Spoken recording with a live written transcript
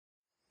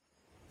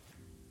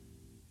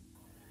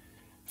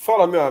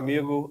Fala, meu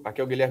amigo,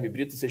 aqui é o Guilherme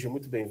Brito, seja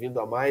muito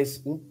bem-vindo a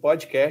mais um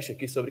podcast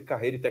aqui sobre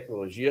carreira e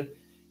tecnologia,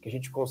 que a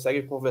gente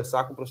consegue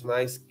conversar com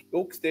profissionais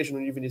ou que estejam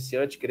no nível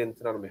iniciante querendo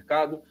entrar no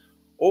mercado,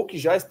 ou que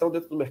já estão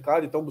dentro do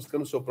mercado e estão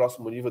buscando o seu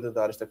próximo nível dentro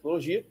da área de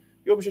tecnologia.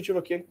 E o objetivo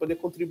aqui é poder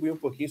contribuir um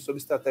pouquinho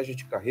sobre estratégia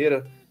de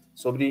carreira,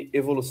 sobre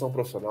evolução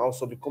profissional,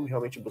 sobre como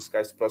realmente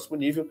buscar esse próximo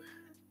nível.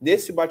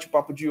 Nesse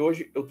bate-papo de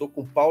hoje, eu estou com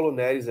o Paulo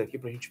Neris aqui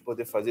para a gente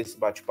poder fazer esse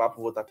bate-papo.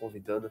 Vou estar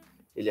convidando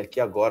ele aqui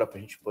agora para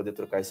a gente poder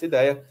trocar essa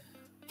ideia.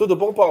 Tudo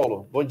bom,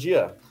 Paulo? Bom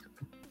dia.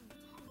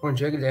 Bom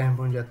dia, Guilherme.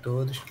 Bom dia a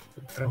todos.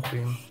 Tudo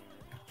tranquilo.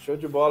 Show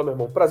de bola, meu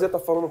irmão. Prazer estar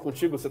falando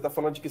contigo. Você está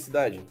falando de que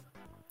cidade?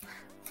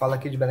 Fala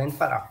aqui de Belém do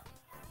Pará.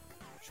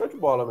 Show de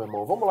bola, meu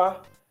irmão. Vamos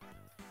lá.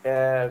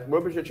 Meu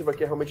objetivo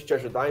aqui é realmente te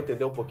ajudar a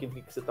entender um pouquinho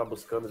do que você está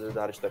buscando dentro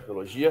da área de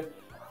tecnologia.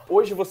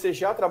 Hoje você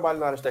já trabalha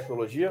na área de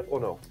tecnologia ou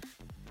não?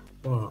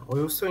 Bom,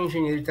 eu sou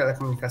engenheiro de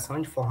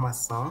telecomunicação de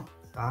formação,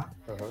 tá?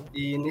 Uhum.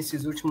 E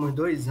nesses últimos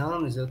 2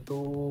 anos eu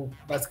estou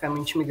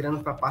basicamente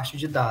migrando para a parte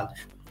de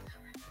dados.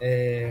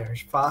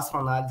 Faço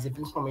análise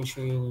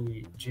principalmente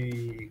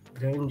de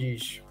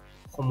grandes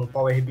como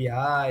Power BI,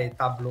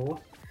 Tableau,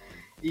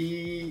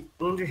 e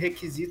um dos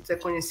requisitos é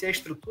conhecer a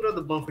estrutura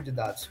do banco de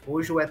dados.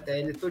 Hoje o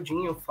ETL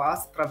todinho eu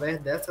faço através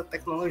dessa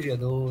tecnologia,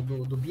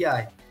 do BI.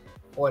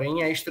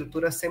 Porém, a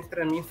estrutura sempre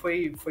para mim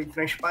foi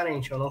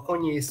transparente, eu não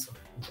conheço,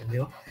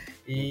 entendeu?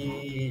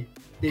 E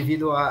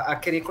devido a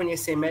querer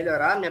conhecer e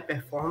melhorar a minha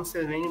performance,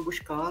 eu venho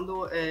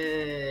buscando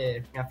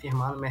me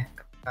afirmar no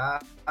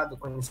mercado,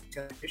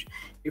 conhecer,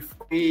 e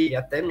fui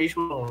até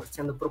mesmo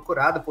sendo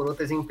procurado por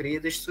outras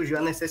empresas, surgiu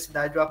a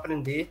necessidade de eu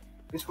aprender,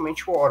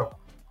 principalmente o Oracle.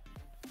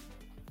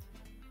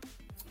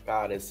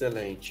 Cara,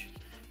 excelente.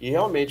 E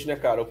realmente, né,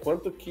 cara, o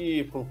quanto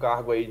que para um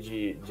cargo aí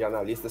de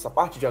analista, essa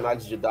parte de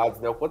análise de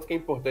dados, né, o quanto que é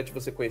importante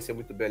você conhecer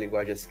muito bem a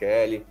linguagem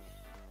SQL,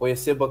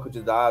 conhecer banco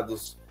de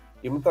dados,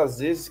 e muitas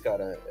vezes,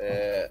 cara,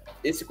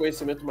 esse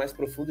conhecimento mais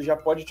profundo já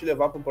pode te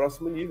levar para um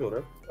próximo nível,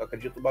 né? Eu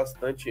acredito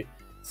bastante,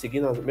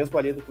 seguindo a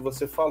mesma linha do que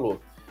você falou.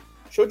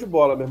 Show de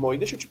bola, meu irmão. E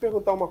deixa eu te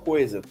perguntar uma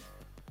coisa.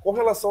 Com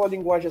relação à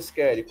linguagem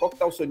SQL, qual que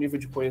está o seu nível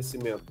de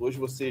conhecimento? Hoje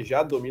você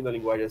já domina a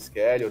linguagem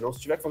SQL ou não? Se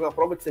tiver que fazer uma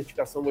prova de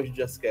certificação hoje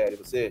de SQL,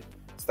 você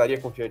estaria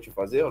confiante em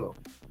fazer ou não?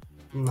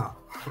 Não.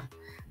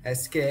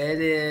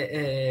 SQL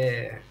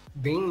é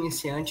bem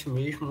iniciante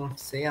mesmo,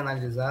 sei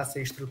analisar,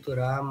 sei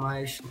estruturar,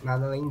 mas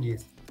nada além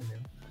disso,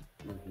 entendeu?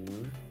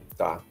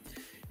 Tá.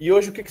 E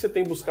hoje o que você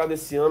tem buscado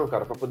esse ano,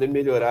 cara, para poder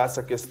melhorar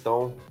essa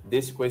questão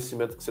desse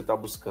conhecimento que você está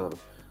buscando?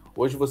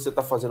 Hoje você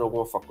está fazendo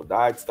alguma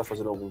faculdade, está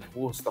fazendo algum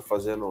curso, está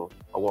fazendo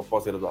alguma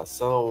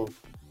pós-graduação?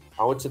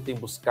 Aonde você tem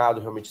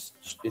buscado realmente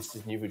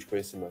esse nível de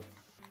conhecimento?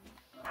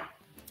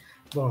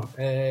 Bom,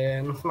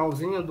 no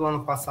finalzinho do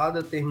ano passado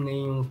eu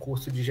terminei um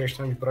curso de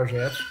gestão de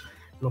projetos,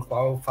 no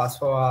qual eu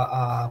faço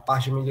a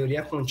parte de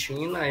melhoria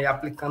contínua e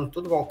aplicando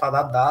tudo voltado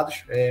a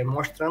dados,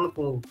 mostrando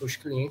para os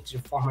clientes de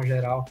forma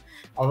geral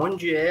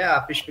onde é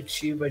a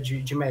perspectiva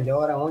de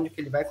melhora, onde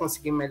que ele vai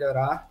conseguir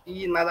melhorar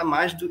e nada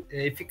mais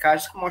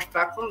eficaz que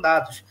mostrar com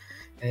dados.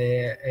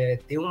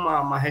 Ter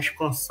uma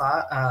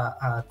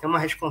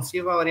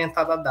responsiva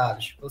orientada a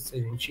dados, ou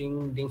seja, a gente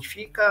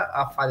identifica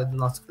a falha do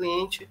nosso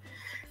cliente,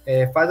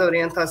 faz a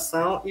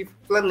orientação e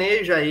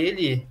planeja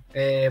ele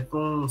para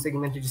um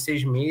segmento de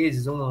 6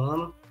 meses, 1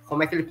 ano,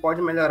 como é que ele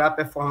pode melhorar a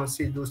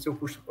performance do seu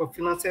custo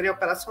financeiro e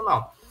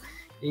operacional.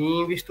 E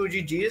em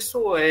virtude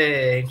disso, a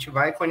gente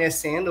vai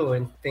conhecendo, a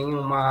gente tem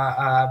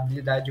a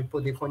habilidade de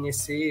poder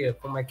conhecer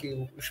como é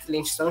que os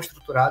clientes são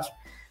estruturados.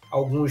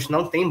 Alguns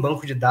não têm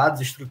banco de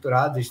dados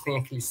estruturado, eles têm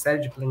aquele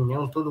série de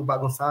planilhão todo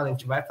bagunçado, a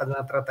gente vai fazendo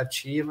a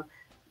tratativa,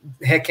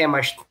 requer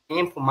mais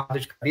tempo, mais dor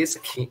de cabeça,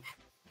 que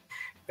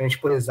a gente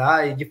poder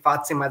usar e, de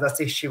fato, ser mais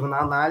assertivo na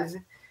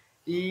análise.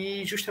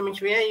 E justamente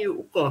vem aí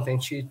o ponto, a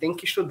gente tem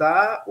que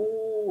estudar,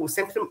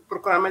 sempre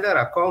procurar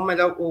melhorar. Qual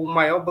é o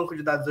maior banco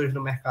de dados hoje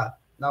no mercado?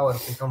 Da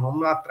Oracle. Então,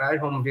 vamos lá atrás,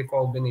 vamos ver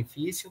qual é o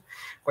benefício,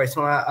 quais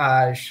são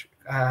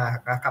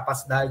a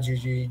capacidade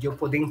de eu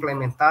poder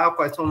implementar,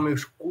 quais são os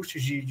meus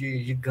custos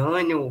de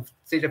ganho,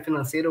 seja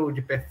financeiro ou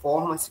de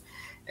performance.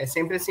 É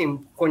sempre assim,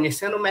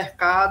 conhecendo o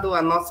mercado,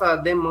 a nossa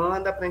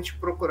demanda, para a gente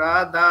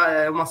procurar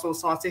dar uma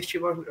solução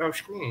assertiva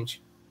aos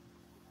clientes.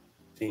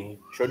 Sim,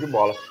 show de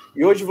bola.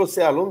 E hoje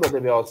você é aluno da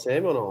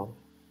DBOCM ou não?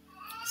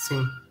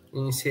 Sim,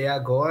 iniciei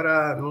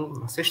agora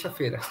na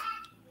sexta-feira.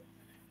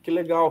 Que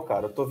legal,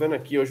 cara. Eu tô vendo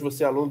aqui, hoje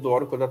você é aluno do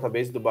Oracle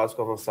Database do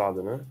Básico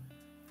Avançado, né?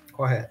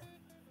 Correto.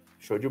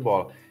 Show de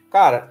bola.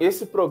 Cara,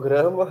 esse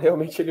programa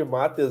realmente ele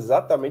mata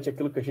exatamente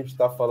aquilo que a gente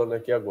está falando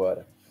aqui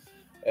agora.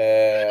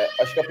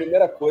 Acho que a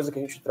primeira coisa que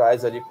a gente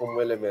traz ali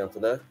como elemento,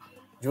 né?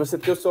 De você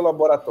ter o seu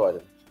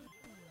laboratório.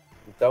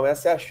 Então,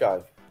 essa é a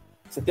chave.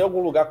 Você tem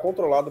algum lugar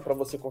controlado para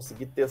você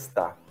conseguir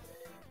testar.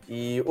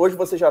 E hoje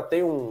você já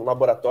tem um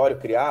laboratório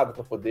criado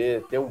para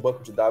poder ter um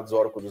banco de dados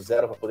Oracle do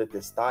zero para poder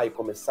testar e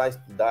começar a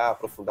estudar,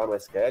 aprofundar no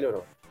SQL ou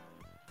não?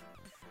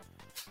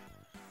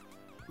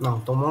 Não,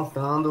 estou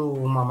montando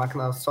uma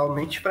máquina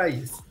somente para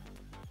isso.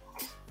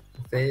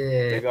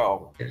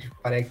 Legal.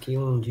 Parei aqui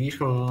um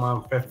disco,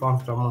 uma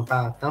performance para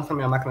montar tanto a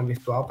minha máquina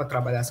virtual para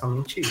trabalhar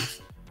somente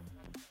isso.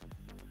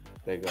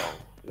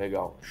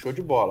 Legal. Show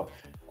de bola.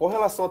 Com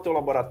relação ao teu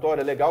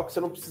laboratório, é legal que você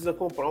não precisa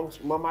comprar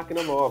uma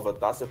máquina nova,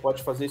 tá? Você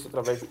pode fazer isso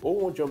através de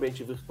um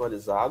ambiente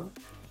virtualizado,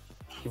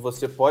 que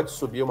você pode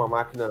subir uma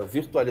máquina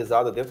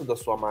virtualizada dentro da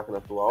sua máquina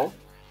atual,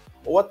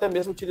 ou até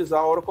mesmo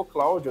utilizar a Oracle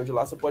Cloud, onde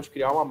lá você pode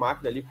criar uma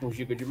máquina ali com 1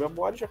 GB de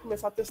memória e já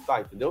começar a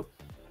testar, entendeu?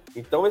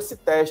 Então esse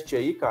teste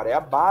aí, cara, é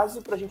a base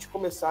para a gente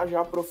começar já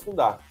a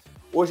aprofundar.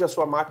 Hoje a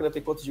sua máquina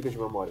tem quantos GB de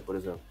memória, por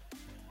exemplo?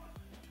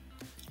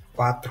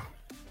 4.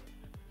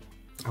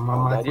 É uma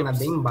máquina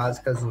bem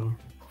básicazinha.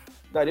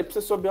 Daria para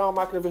você subir uma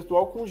máquina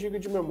virtual com 1 GB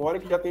de memória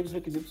que já tem os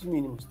requisitos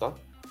mínimos, tá?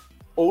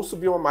 Ou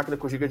subir uma máquina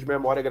com 1 GB de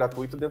memória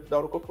gratuita dentro da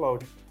Oracle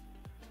Cloud,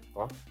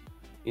 tá?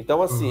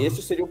 Então, assim,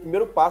 esse seria o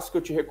primeiro passo que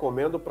eu te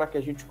recomendo para que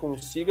a gente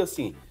consiga,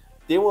 assim,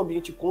 ter um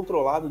ambiente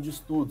controlado de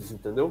estudos,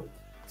 entendeu?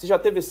 Você já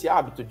teve esse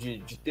hábito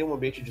de ter um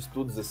ambiente de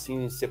estudos,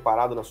 assim,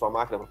 separado na sua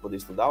máquina para poder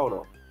estudar ou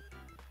não?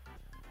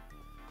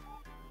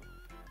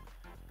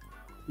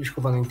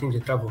 Desculpa, não entendi,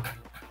 travou.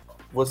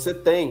 Você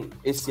tem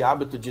esse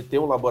hábito de ter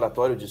um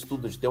laboratório de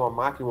estudo, de ter uma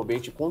máquina, um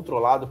ambiente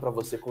controlado para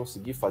você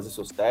conseguir fazer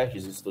seus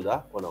testes e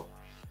estudar ou não?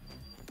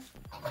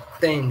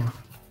 Tenho.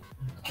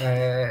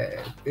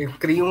 Eu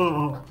crio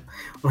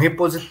um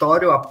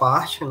repositório à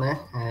parte, né?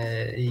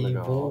 E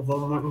vou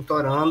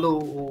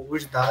monitorando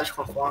os dados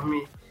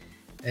conforme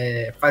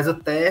faz o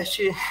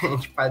teste, a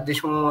gente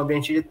deixa um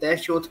ambiente de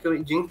teste e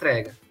outro de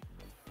entrega.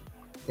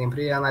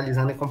 Sempre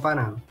analisando e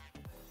comparando.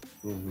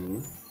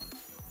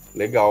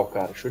 Legal,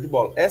 cara. Show de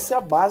bola. Essa é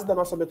a base da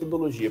nossa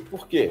metodologia.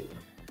 Por quê?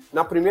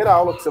 Na primeira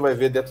aula que você vai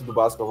ver dentro do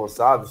básico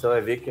avançado, você vai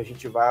ver que a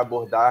gente vai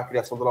abordar a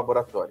criação do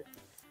laboratório.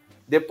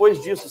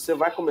 Depois disso, você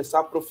vai começar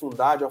a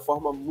aprofundar de uma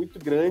forma muito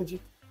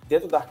grande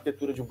dentro da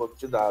arquitetura de um banco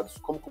de dados.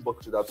 Como que o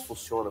banco de dados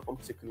funciona, como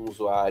que você cria um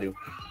usuário,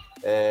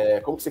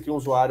 como que você cria um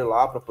usuário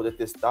lá para poder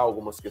testar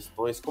algumas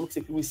questões, como que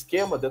você cria um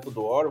esquema dentro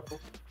do Oracle,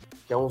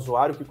 que é um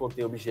usuário que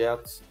contém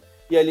objetos,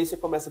 e ali você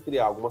começa a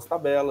criar algumas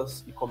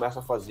tabelas e começa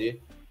a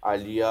fazer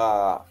ali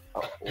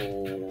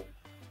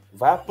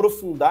vai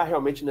aprofundar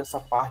realmente nessa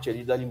parte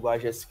ali da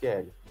linguagem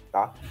SQL,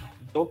 tá?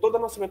 Então toda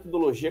a nossa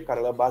metodologia, cara,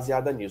 ela é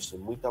baseada nisso,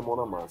 muita mão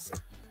na massa.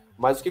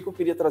 Mas o que eu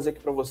queria trazer aqui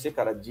para você,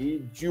 cara,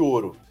 de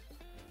ouro?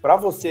 Para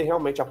você,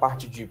 realmente, a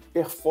parte de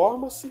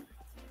performance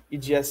e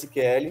de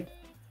SQL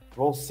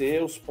vão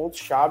ser os pontos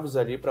chaves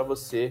ali para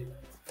você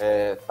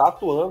tá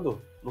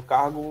atuando no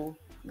cargo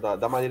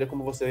da maneira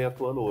como você vem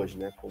atuando hoje,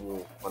 né?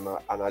 Como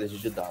análise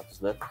de dados,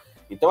 né?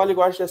 Então, a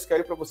linguagem de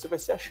SQL para você vai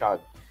ser a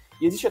chave.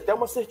 E existe até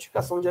uma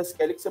certificação de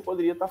SQL que você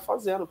poderia estar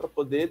fazendo para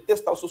poder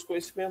testar os seus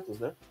conhecimentos,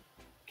 né?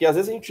 Porque às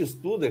vezes a gente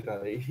estuda,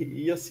 cara,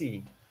 e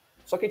assim...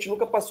 Só que a gente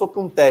nunca passou por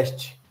um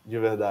teste de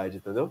verdade,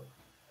 entendeu?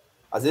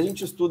 Às vezes a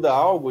gente estuda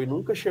algo e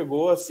nunca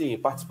chegou, assim, a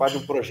participar de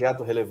um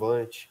projeto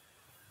relevante.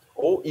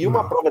 E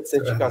uma prova de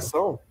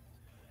certificação,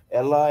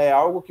 ela é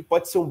algo que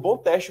pode ser um bom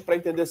teste para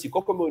entender, assim,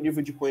 qual que é o meu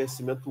nível de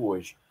conhecimento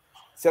hoje?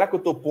 Será que eu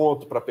estou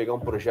pronto para pegar um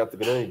projeto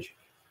grande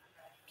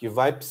que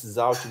vai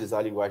precisar utilizar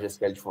a linguagem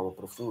SQL de forma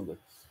profunda?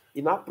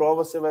 E na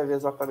prova você vai ver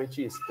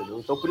exatamente isso, entendeu?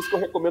 Então, por isso que eu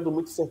recomendo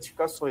muito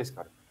certificações,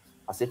 cara.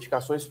 As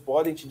certificações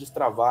podem te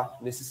destravar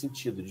nesse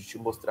sentido, de te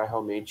mostrar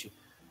realmente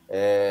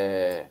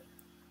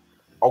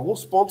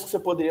alguns pontos que você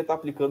poderia estar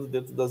aplicando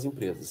dentro das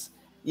empresas.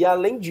 E,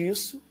 além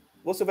disso,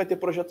 você vai ter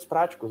projetos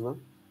práticos, né?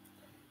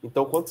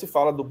 Então, quando se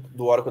fala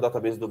do Oracle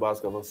Database do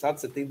Básico Avançado,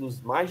 você tem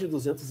mais de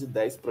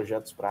 210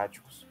 projetos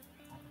práticos,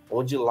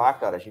 onde lá,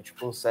 cara, a gente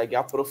consegue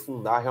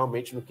aprofundar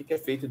realmente no que é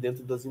feito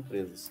dentro das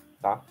empresas,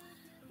 tá?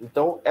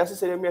 Então, essa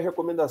seria a minha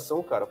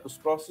recomendação, cara, para os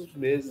próximos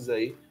meses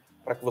aí,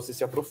 para que você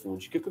se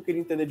aprofunde. O que eu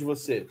queria entender de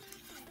você?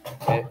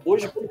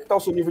 Hoje, como que está o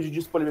seu nível de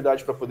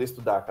disponibilidade para poder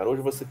estudar, cara?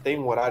 Hoje você tem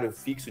um horário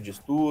fixo de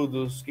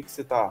estudos? O que você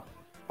está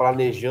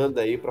planejando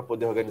aí para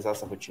poder organizar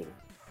essa rotina?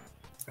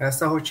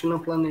 Essa rotina eu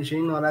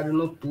planejei no horário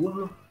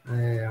noturno,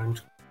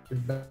 onde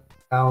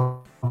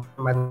dá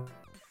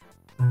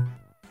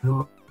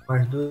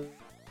umas 2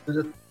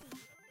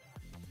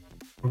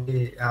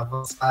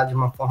 avançar de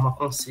uma forma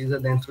concisa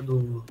dentro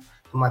do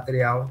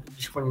material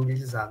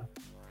disponibilizado.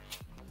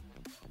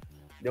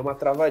 Deu uma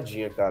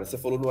travadinha, cara. Você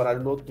falou no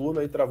horário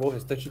noturno e travou o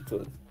restante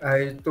todo.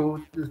 Aí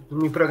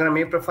me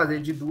programei para fazer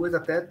de 2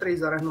 até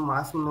 3 horas no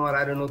máximo no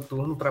horário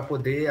noturno para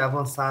poder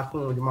avançar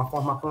de uma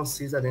forma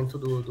concisa dentro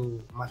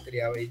do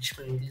material aí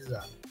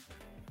disponibilizado.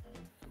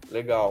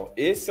 Legal.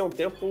 Esse é um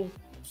tempo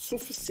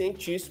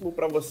suficientíssimo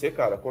para você,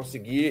 cara,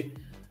 conseguir,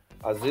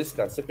 às vezes,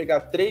 cara, você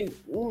pegar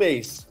um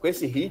mês com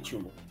esse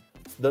ritmo,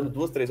 dando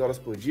 2, 3 horas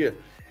por dia,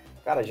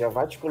 cara, já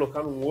vai te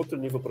colocar num outro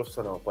nível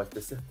profissional, pode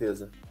ter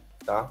certeza,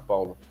 tá,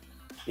 Paulo?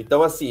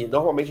 Então, assim,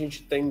 normalmente a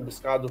gente tem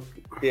buscado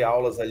ter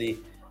aulas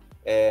ali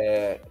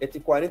entre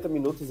 40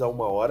 minutos a 1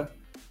 hora,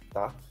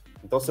 tá?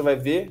 Então você vai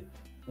ver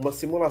uma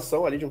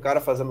simulação ali de um cara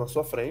fazendo na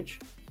sua frente.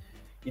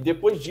 E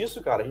depois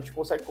disso, cara, a gente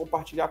consegue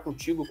compartilhar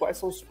contigo quais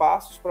são os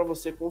passos para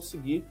você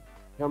conseguir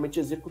realmente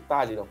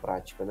executar ali na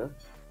prática, né?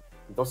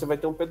 Então você vai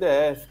ter um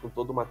PDF com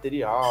todo o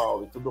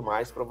material e tudo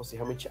mais para você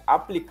realmente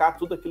aplicar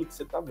tudo aquilo que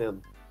você está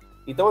vendo.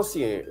 Então,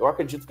 assim, eu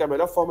acredito que a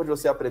melhor forma de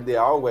você aprender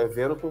algo é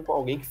vendo com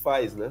alguém que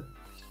faz, né?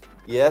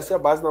 E essa é a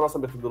base da nossa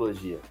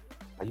metodologia.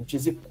 A gente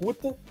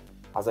executa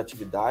as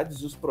atividades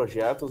e os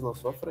projetos na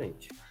sua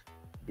frente.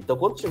 Então,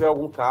 quando tiver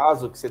algum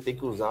caso que você tem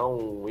que usar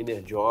um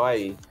Inner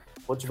Joy,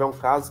 quando tiver um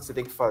caso que você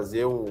tem que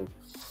fazer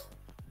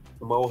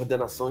uma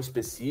ordenação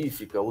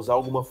específica, usar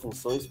alguma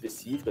função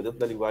específica dentro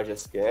da linguagem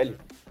SQL,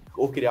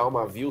 ou criar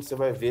uma view, você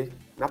vai ver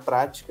na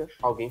prática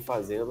alguém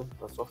fazendo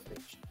na sua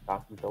frente,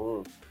 tá?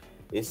 Então,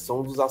 esses são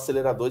um dos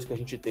aceleradores que a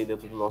gente tem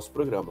dentro do nosso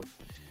programa.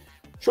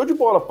 Show de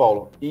bola,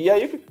 Paulo. E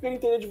aí, o que eu queria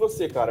entender de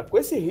você, cara? Com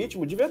esse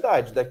ritmo, de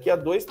verdade, daqui a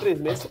 2, 3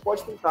 meses, você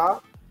pode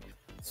tentar,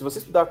 se você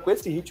estudar com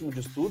esse ritmo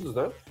de estudos,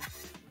 né?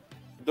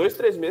 2,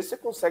 3 meses, você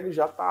consegue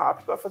já estar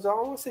apto para fazer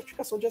uma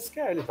certificação de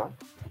SQL, tá?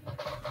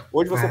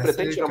 Hoje você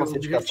pretende tirar uma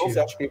certificação, você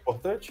acha que é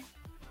importante?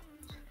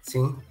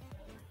 Sim.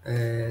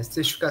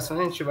 Certificação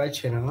a gente vai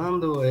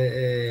tirando,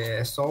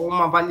 é só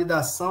uma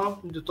validação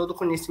de todo o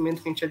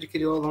conhecimento que a gente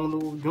adquiriu ao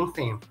longo de um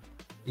tempo.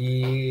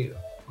 E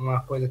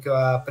uma coisa que eu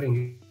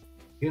aprendi,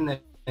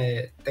 né,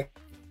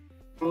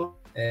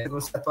 não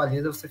se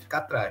atualiza, você fica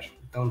atrás.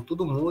 Então,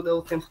 tudo muda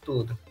o tempo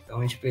todo. Então,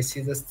 a gente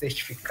precisa se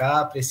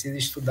certificar, precisa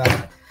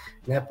estudar,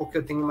 né, porque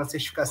eu tenho uma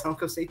certificação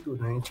que eu sei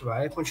tudo, né? A gente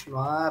vai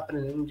continuar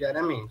aprendendo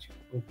diariamente.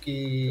 O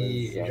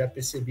que eu já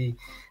percebi,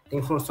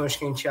 tem funções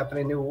que a gente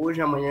aprendeu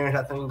hoje, amanhã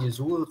já estão em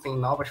desuso, tem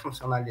novas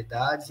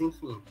funcionalidades,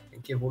 enfim,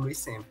 tem que evoluir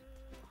sempre.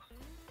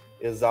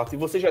 Exato. E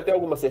você já tem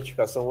alguma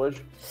certificação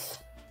hoje?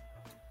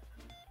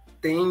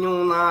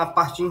 Tenho na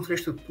parte de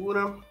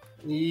infraestrutura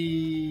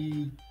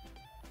e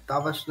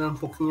estava estudando um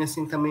pouquinho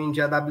assim também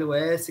de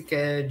AWS, que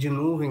é de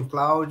nuvem,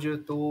 cloud. Eu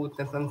estou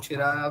tentando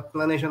tirar,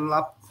 planejando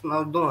lá para o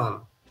final do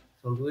ano.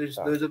 São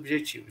dois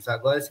objetivos.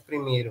 Agora, esse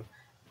primeiro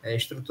é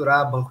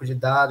estruturar banco de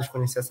dados,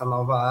 conhecer essa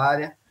nova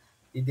área,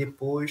 e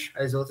depois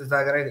as outras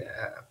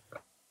para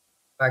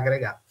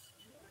agregar.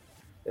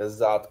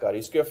 Exato, cara.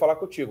 Isso que eu ia falar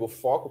contigo. O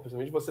foco,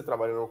 principalmente você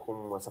trabalhando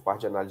com essa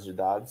parte de análise de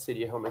dados,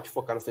 seria realmente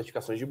focar nas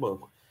certificações de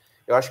banco.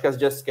 Eu acho que as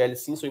de SQL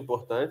sim são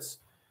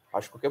importantes.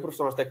 Acho que qualquer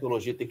profissional de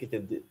tecnologia tem que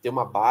ter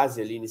uma base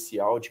ali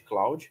inicial de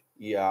cloud,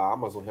 e a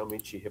Amazon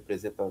realmente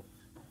representa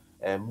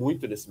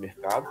muito nesse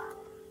mercado.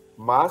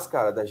 Mas,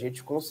 cara, da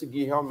gente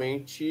conseguir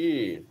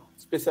realmente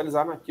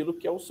especializar naquilo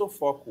que é o seu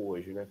foco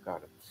hoje, né,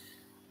 cara?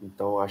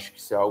 Então, acho que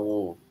isso é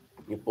algo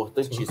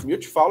importantíssimo. Sim. E eu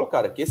te falo,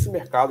 cara, que esse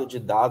mercado de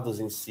dados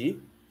em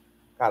si,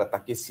 cara, tá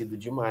aquecido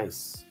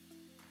demais.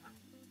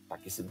 Tá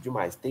aquecido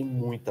demais. Tem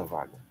muita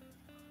vaga.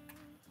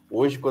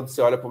 Hoje, quando você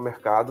olha para o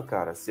mercado,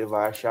 cara, você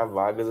vai achar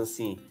vagas,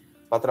 assim,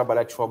 para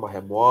trabalhar de forma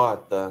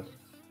remota,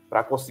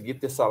 para conseguir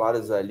ter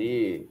salários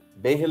ali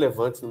bem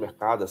relevantes no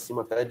mercado,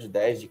 acima até de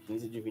 10, de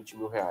 15, de 20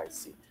 mil reais.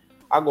 Sim.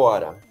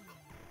 Agora,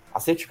 a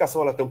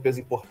certificação ela tem um peso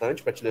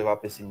importante para te levar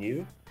para esse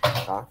nível,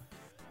 tá?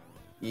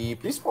 E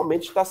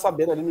principalmente estar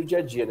sabendo ali no dia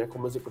a dia, né,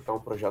 como executar um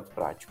projeto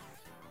prático.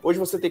 Hoje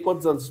você tem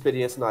quantos anos de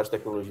experiência na área de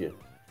tecnologia?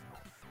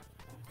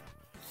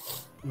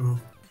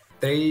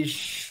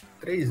 3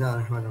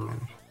 anos, mais ou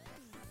menos.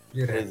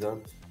 Direto. 3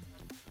 anos.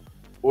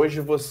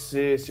 Hoje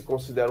você se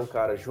considera um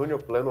cara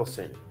júnior, pleno ou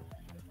sênior?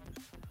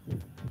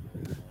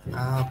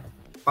 A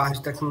parte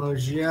de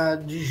tecnologia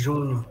de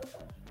júnior.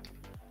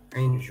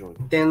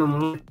 Entendo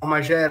muito de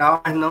forma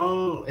geral, mas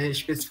não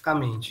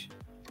especificamente.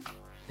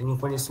 Tenho um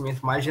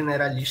conhecimento mais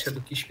generalista do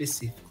que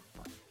específico.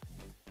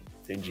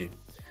 Entendi.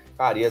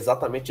 Cara, e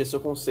exatamente esse é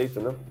o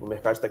conceito, né? O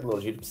mercado de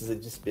tecnologia ele precisa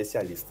de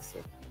especialistas,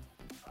 certo?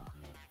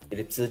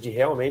 Ele precisa de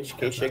realmente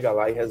quem chega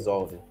lá e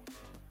resolve.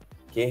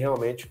 Quem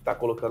realmente está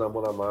colocando a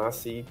mão na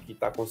massa e que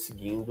está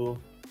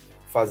conseguindo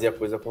fazer a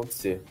coisa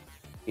acontecer.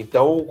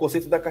 Então, o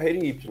conceito da carreira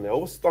em Y, né?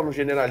 Ou você se torna um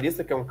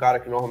generalista, que é um cara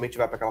que normalmente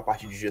vai para aquela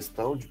parte de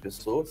gestão de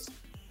pessoas,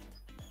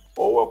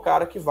 ou é o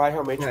cara que vai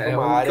realmente para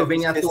uma área. Que eu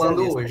venho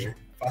atuando hoje.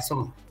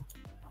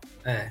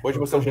 Né? Hoje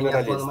você é um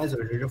generalista. Mas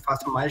hoje eu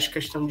faço mais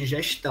questão de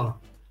gestão.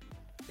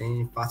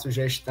 Faço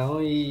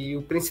gestão e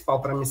o principal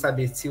para mim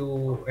saber se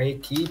a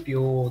equipe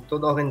ou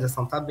toda a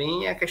organização está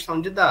bem é a questão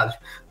de dados.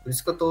 Por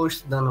isso que eu estou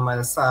estudando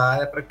mais essa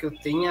área, para que eu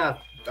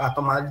tenha a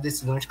tomada de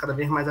decisões cada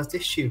vez mais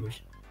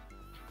assertivas.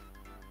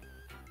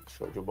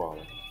 Show de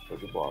bola, show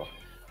de bola.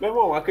 Meu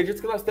irmão,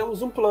 acredito que nós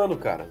temos um plano,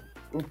 cara.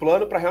 Um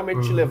plano para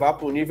realmente te levar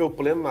para o nível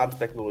pleno na área de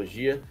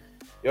tecnologia.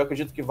 Eu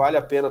acredito que vale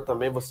a pena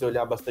também você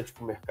olhar bastante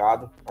para o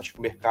mercado. Acho que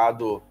o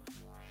mercado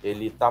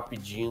ele está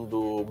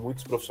pedindo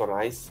muitos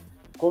profissionais.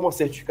 Com a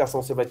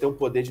certificação, você vai ter um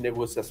poder de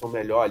negociação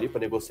melhor ali para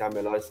negociar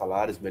melhores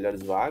salários,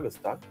 melhores vagas,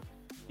 tá?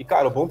 E,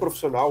 cara, o bom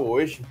profissional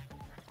hoje,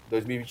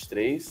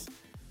 2023,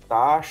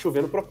 tá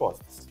chovendo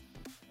propostas.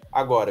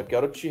 Agora, eu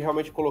quero te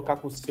realmente colocar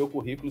com o seu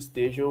currículo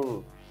esteja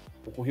um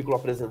currículo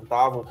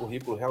apresentável, um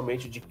currículo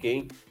realmente de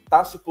quem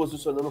está se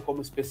posicionando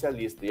como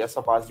especialista. E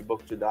essa base de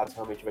banco de dados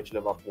realmente vai te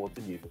levar para um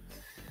outro nível.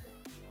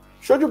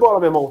 Show de bola,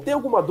 meu irmão. Tem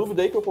alguma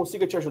dúvida aí que eu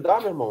consiga te ajudar,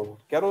 meu irmão?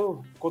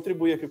 Quero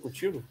contribuir aqui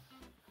contigo.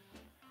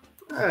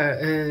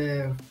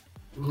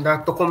 ainda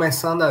estou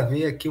começando a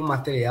ver aqui o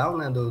material,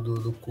 né,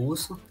 do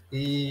curso,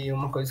 e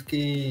uma coisa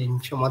que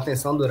me chamou a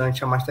atenção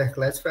durante a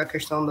Masterclass foi a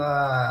questão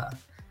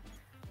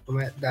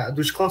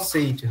dos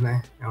conceitos,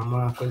 né? É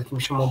uma coisa que me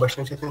chamou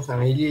bastante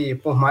atenção. Ele,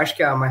 por mais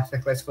que a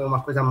Masterclass foi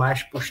uma coisa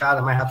mais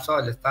puxada, mais rápida,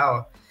 olha,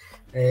 tal,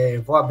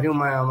 vou abrir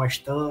uma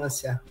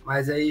instância,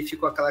 mas aí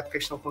ficou aquela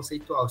questão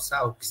conceitual,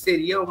 sabe? O que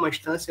seria uma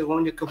instância,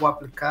 onde é que eu vou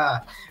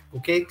aplicar?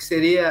 O que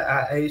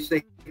seria isso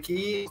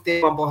aqui?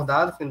 Tem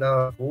abordado, que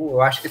ainda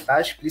eu acho que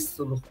está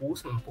explícito no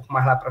curso, um pouco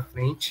mais lá para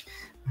frente,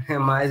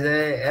 mas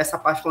essa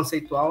parte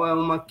conceitual é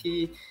uma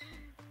que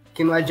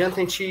não adianta a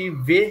gente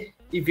ver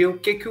e ver o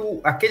que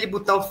aquele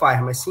botão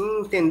faz, mas sim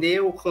entender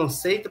o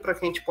conceito para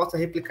que a gente possa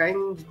replicar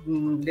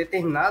em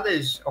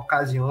determinadas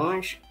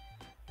ocasiões,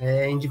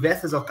 em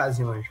diversas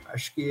ocasiões.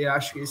 Acho que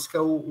esse que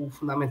é o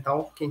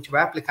fundamental que a gente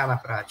vai aplicar na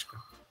prática.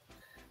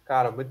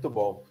 Cara, muito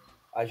bom.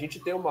 A gente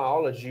tem uma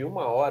aula de 1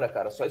 hora,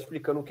 cara, só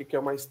explicando o que é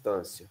uma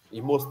instância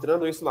e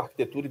mostrando isso na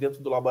arquitetura e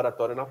dentro do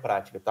laboratório na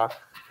prática, tá?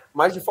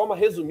 Mas de forma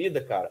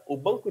resumida, cara, o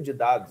banco de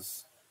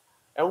dados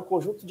é um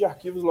conjunto de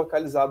arquivos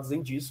localizados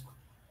em disco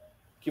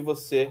que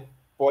você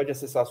pode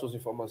acessar suas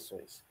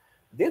informações.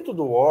 Dentro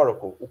do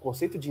Oracle, o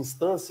conceito de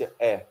instância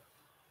é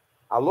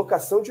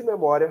alocação de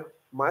memória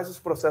mais os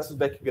processos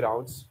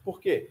backgrounds. Por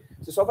quê?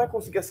 Você só vai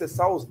conseguir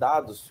acessar os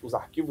dados, os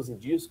arquivos em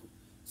disco,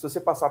 se você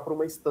passar por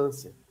uma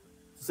instância.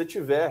 Se você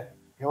tiver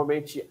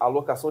realmente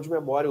alocação de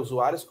memória,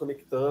 usuários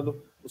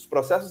conectando, os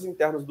processos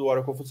internos do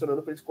Oracle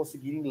funcionando para eles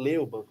conseguirem ler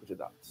o banco de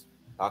dados.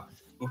 Tá?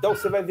 Então,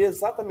 você vai ver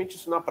exatamente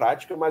isso na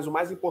prática, mas o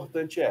mais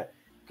importante é,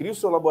 crie o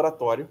seu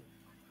laboratório.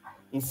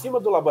 Em cima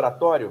do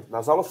laboratório,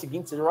 nas aulas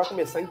seguintes, você já vai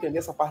começar a entender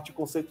essa parte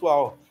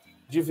conceitual,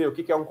 de ver o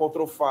que é um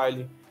control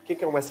file, o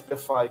que é um SP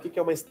file, o que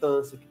é uma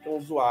instância, o que é um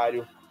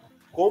usuário,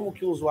 como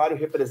que o usuário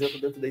representa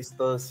dentro da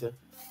instância,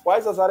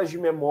 quais as áreas de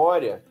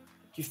memória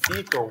que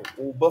ficam,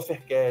 o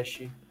buffer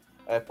cache,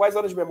 quais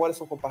áreas de memória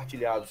são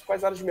compartilhadas,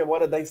 quais áreas de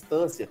memória da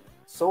instância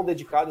são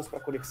dedicadas para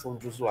a conexão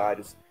de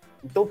usuários.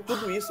 Então,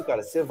 tudo isso,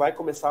 cara, você vai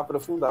começar a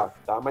aprofundar,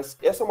 tá? Mas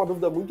essa é uma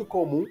dúvida muito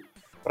comum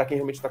para quem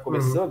realmente está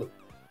começando.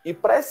 E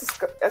para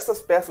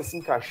essas peças se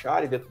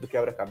encaixarem dentro do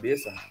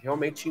quebra-cabeça,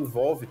 realmente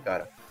envolve,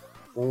 cara,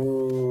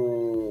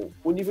 o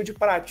nível de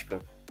prática.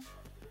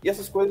 E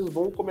essas coisas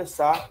vão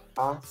começar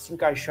a se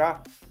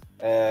encaixar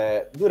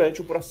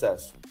durante o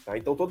processo. Tá?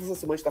 Então, todas as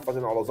semanas a gente está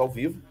fazendo aulas ao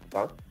vivo,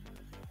 tá?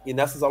 E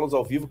nessas aulas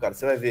ao vivo, cara,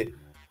 você vai ver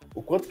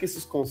o quanto que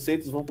esses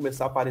conceitos vão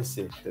começar a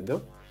aparecer,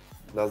 entendeu?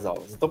 Nas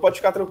aulas. Então, pode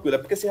ficar tranquilo. É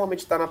porque você realmente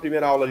está na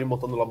primeira aula ali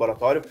montando o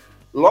laboratório.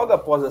 Logo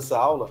após essa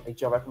aula, a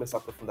gente já vai começar a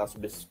aprofundar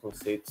sobre esses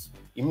conceitos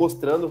e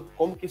mostrando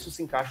como que isso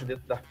se encaixa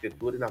dentro da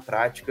arquitetura e na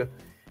prática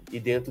e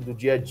dentro do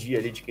dia a dia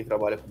ali de quem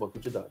trabalha com banco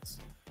de dados.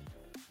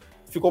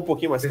 Ficou um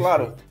pouquinho mais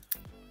claro?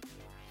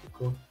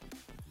 Ficou.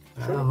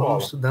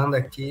 Vamos estudando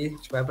aqui, a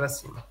gente vai para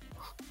cima.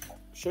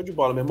 Show de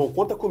bola, meu irmão.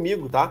 Conta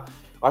comigo, tá?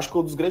 Acho que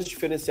um dos grandes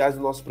diferenciais do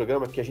nosso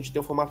programa é que a gente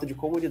tem um formato de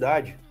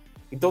comunidade.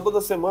 Então,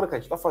 toda semana, cara, a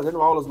gente está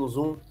fazendo aulas no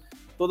Zoom.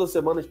 Toda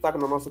semana a gente está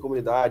na nossa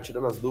comunidade,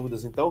 tirando as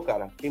dúvidas. Então,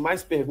 cara, quem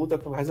mais pergunta é o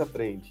que mais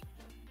aprende.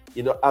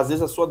 E às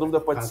vezes a sua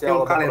dúvida pode ser a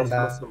aula da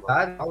próxima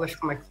semana. Aulas,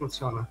 como é que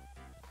funciona?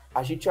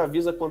 A gente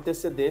avisa com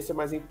antecedência,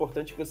 mas é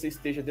importante que você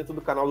esteja dentro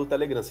do canal do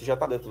Telegram. Você já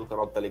está dentro do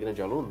canal do Telegram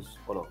de alunos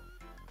ou não?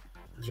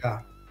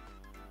 Já.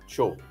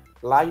 Show.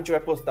 Lá a gente vai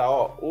postar,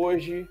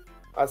 hoje,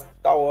 a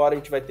tal hora a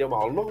gente vai ter uma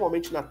aula.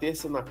 Normalmente na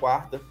terça, na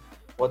quarta,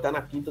 ou até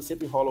na quinta,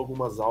 sempre rola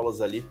algumas aulas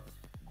ali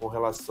com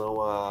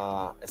relação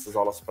a essas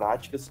aulas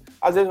práticas.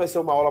 Às vezes vai ser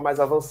uma aula mais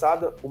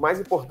avançada. O mais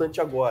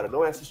importante agora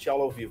não é assistir a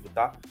aula ao vivo,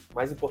 tá? O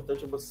mais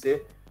importante é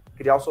você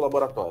criar o seu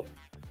laboratório.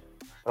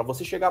 Para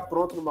você chegar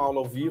pronto numa aula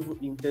ao vivo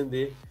e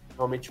entender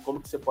realmente como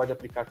que você pode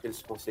aplicar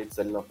aqueles conceitos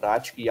ali na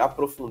prática e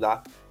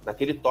aprofundar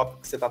naquele tópico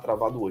que você está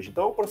travado hoje.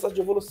 Então é um processo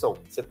de evolução.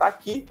 Você está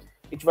aqui,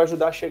 a gente vai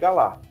ajudar a chegar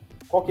lá.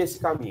 Qual que é esse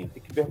caminho?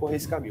 Tem que percorrer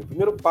esse caminho. O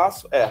primeiro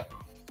passo é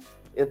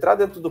entrar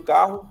dentro do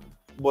carro,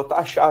 botar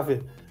a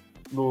chave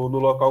no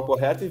local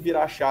correto e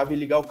virar a chave e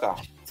ligar o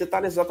carro. Você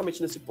está exatamente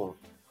nesse ponto.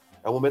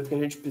 É o momento que a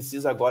gente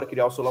precisa agora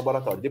criar o seu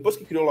laboratório. Depois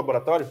que criou o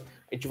laboratório,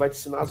 a gente vai te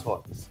ensinar as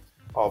rotas.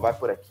 Vai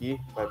por aqui,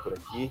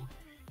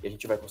 e a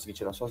gente vai conseguir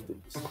tirar suas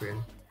dúvidas. Okay.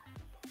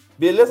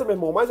 Beleza, meu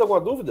irmão? Mais alguma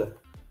dúvida?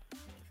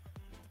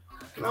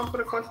 Não,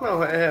 por enquanto não.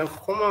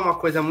 Como é uma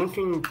coisa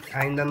muito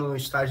ainda no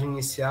estágio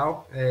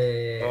inicial,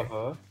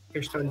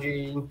 questão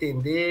de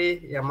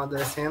entender e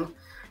amadurecendo.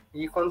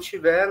 E quando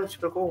tiver, não te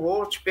preocupe,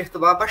 vou te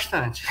perturbar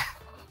bastante.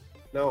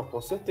 Não,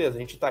 com certeza. A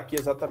gente está aqui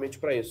exatamente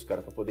para isso,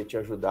 cara, para poder te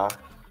ajudar,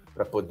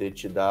 para poder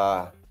te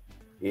dar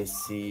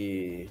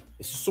esse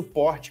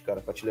suporte,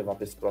 cara, para te levar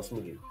para esse próximo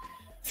nível.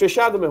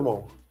 Fechado, meu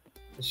irmão?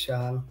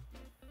 Fechado.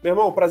 Meu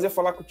irmão, prazer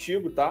falar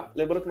contigo, tá?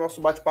 Lembrando que o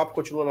nosso bate-papo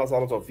continua nas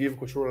aulas ao vivo,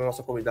 continua na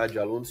nossa comunidade de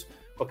alunos.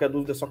 Qualquer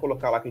dúvida é só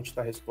colocar lá que a gente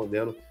está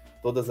respondendo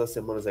todas as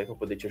semanas aí para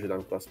poder te ajudar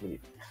no próximo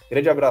nível.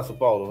 Grande abraço,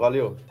 Paulo.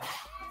 Valeu.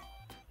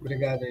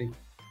 Obrigado aí.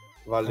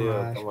 Valeu,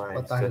 até mais.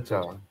 Boa tarde,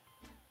 tchau.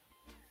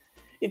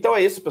 Então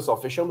é isso,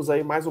 pessoal. Fechamos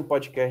aí mais um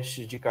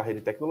podcast de Carreira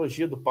e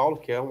Tecnologia do Paulo,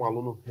 que é um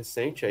aluno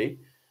recente aí.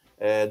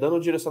 dando um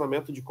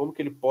direcionamento de como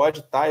que ele pode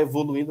estar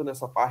evoluindo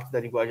nessa parte da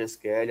linguagem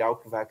SQL,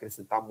 algo que vai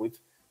acrescentar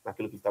muito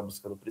naquilo que ele está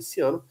buscando para esse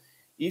ano.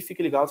 E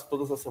fique ligado que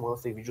todas as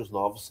semanas tem vídeos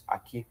novos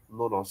aqui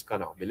no nosso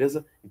canal,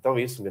 beleza? Então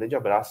é isso, um grande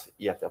abraço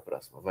e até a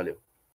próxima. Valeu!